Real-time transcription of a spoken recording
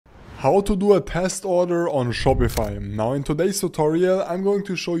How to do a test order on Shopify. Now in today's tutorial I'm going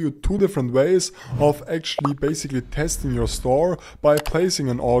to show you two different ways of actually basically testing your store by placing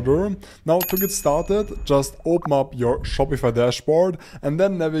an order. Now to get started, just open up your Shopify dashboard and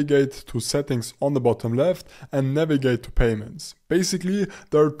then navigate to settings on the bottom left and navigate to payments. Basically,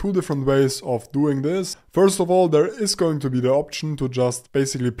 there are two different ways of doing this. First of all, there is going to be the option to just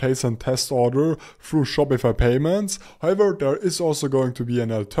basically place a test order through Shopify payments. However, there is also going to be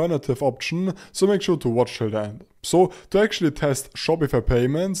an alternative option, so make sure to watch till the end. So to actually test Shopify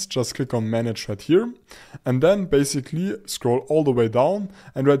payments, just click on manage right here and then basically scroll all the way down,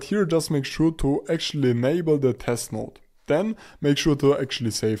 and right here just make sure to actually enable the test mode. Then make sure to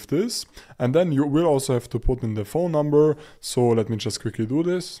actually save this, and then you will also have to put in the phone number. So let me just quickly do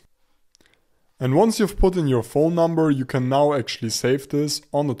this. And once you've put in your phone number, you can now actually save this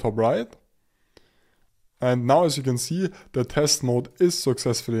on the top right. And now, as you can see, the test mode is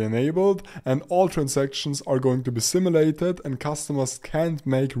successfully enabled and all transactions are going to be simulated and customers can't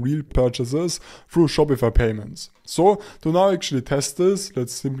make real purchases through Shopify payments. So to now actually test this,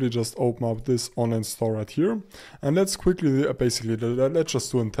 let's simply just open up this online store right here. And let's quickly, let's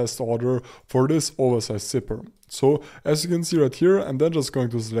just do a test order for this oversized zipper. So as you can see right here, I'm then just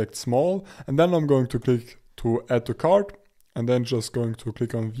going to select small, and then I'm going to click to add to cart. And then just going to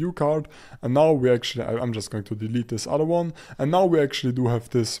click on view card, and now we actually, I'm just going to delete this other one, and now we actually do have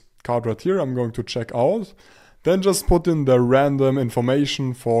this card right here. I'm going to check out, then just put in the random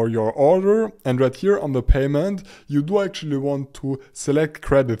information for your order, and right here on the payment you do actually want to select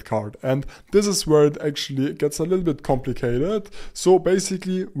credit card, and this is where it actually gets a little bit complicated. So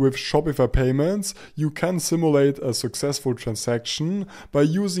basically with Shopify payments you can simulate a successful transaction by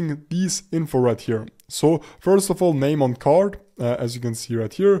using these info right here. So first of all, name on card, as you can see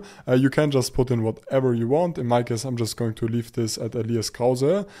right here, you can just put in whatever you want. In my case, I'm just going to leave this at Elias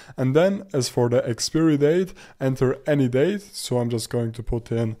Krause. And then as for the expiry date, enter any date. So I'm just going to put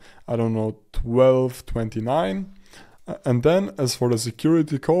in, I don't know, 12/29. And then as for the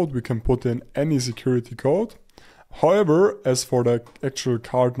security code, we can put in any security code. However, as for the actual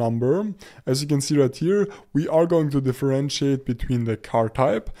card number, as you can see right here, we are going to differentiate between the card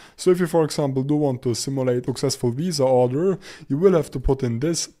type. So if you, for example, do want to simulate successful Visa order, you will have to put in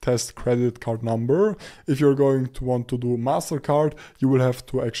this test credit card number. If you're going to want to do MasterCard, you will have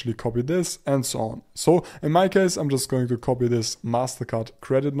to actually copy this and so on. So in my case, I'm just going to copy this MasterCard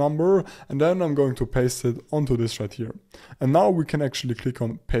credit number, and then I'm going to paste it onto this right here. And now we can actually click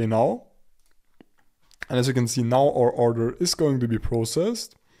on Pay Now. And as you can see, now our order is going to be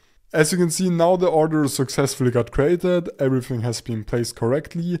processed. As you can see, now the order successfully got created, everything has been placed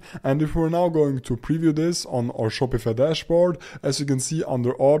correctly, and if we're now going to preview this on our Shopify dashboard, as you can see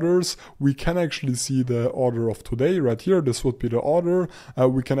under orders, we can actually see the order of today right here. This would be the order.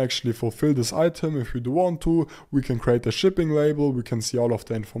 We can actually fulfill this item if we do want to. We can create a shipping label, we can see all of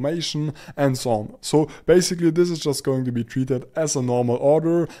the information and so on. So basically this is just going to be treated as a normal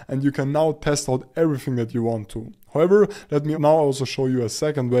order, and you can now test out everything that you want to. However, let me now also show you a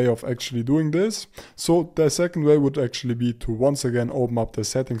second way of actually doing this. So the second way would actually be to once again open up the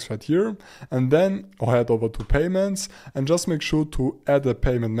settings right here and then head over to payments and just make sure to add a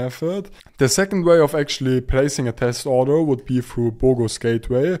payment method. The second way of actually placing a test order would be through BOGO's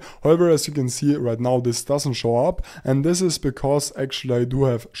gateway. However, as you can see right now, this doesn't show up, and this is because actually I do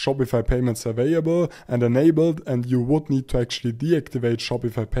have Shopify payments available and enabled, and you would need to actually deactivate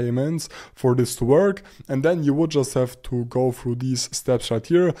Shopify payments for this to work, and then you would just have to go through these steps right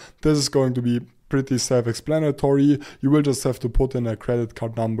here. This is going to be pretty self-explanatory. You will just have to put in a credit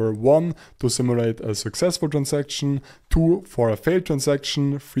card number 1 to simulate a successful transaction, 2 for a failed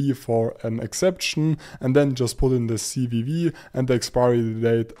transaction, 3 for an exception, and then just put in the CVV and the expiry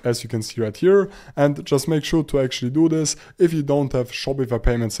date, as you can see right here. And just make sure to actually do this if you don't have Shopify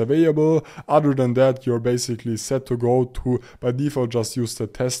payments available. Other than that, you're basically set to go to, by default, just use the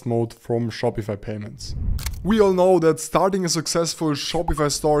test mode from Shopify payments. We all know that starting a successful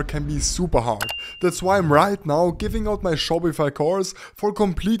Shopify store can be super hard. That's why I'm right now giving out my Shopify course for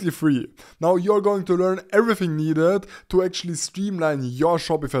completely free. Now you're going to learn everything needed to actually streamline your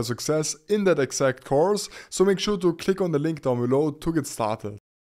Shopify success in that exact course. So make sure to click on the link down below to get started.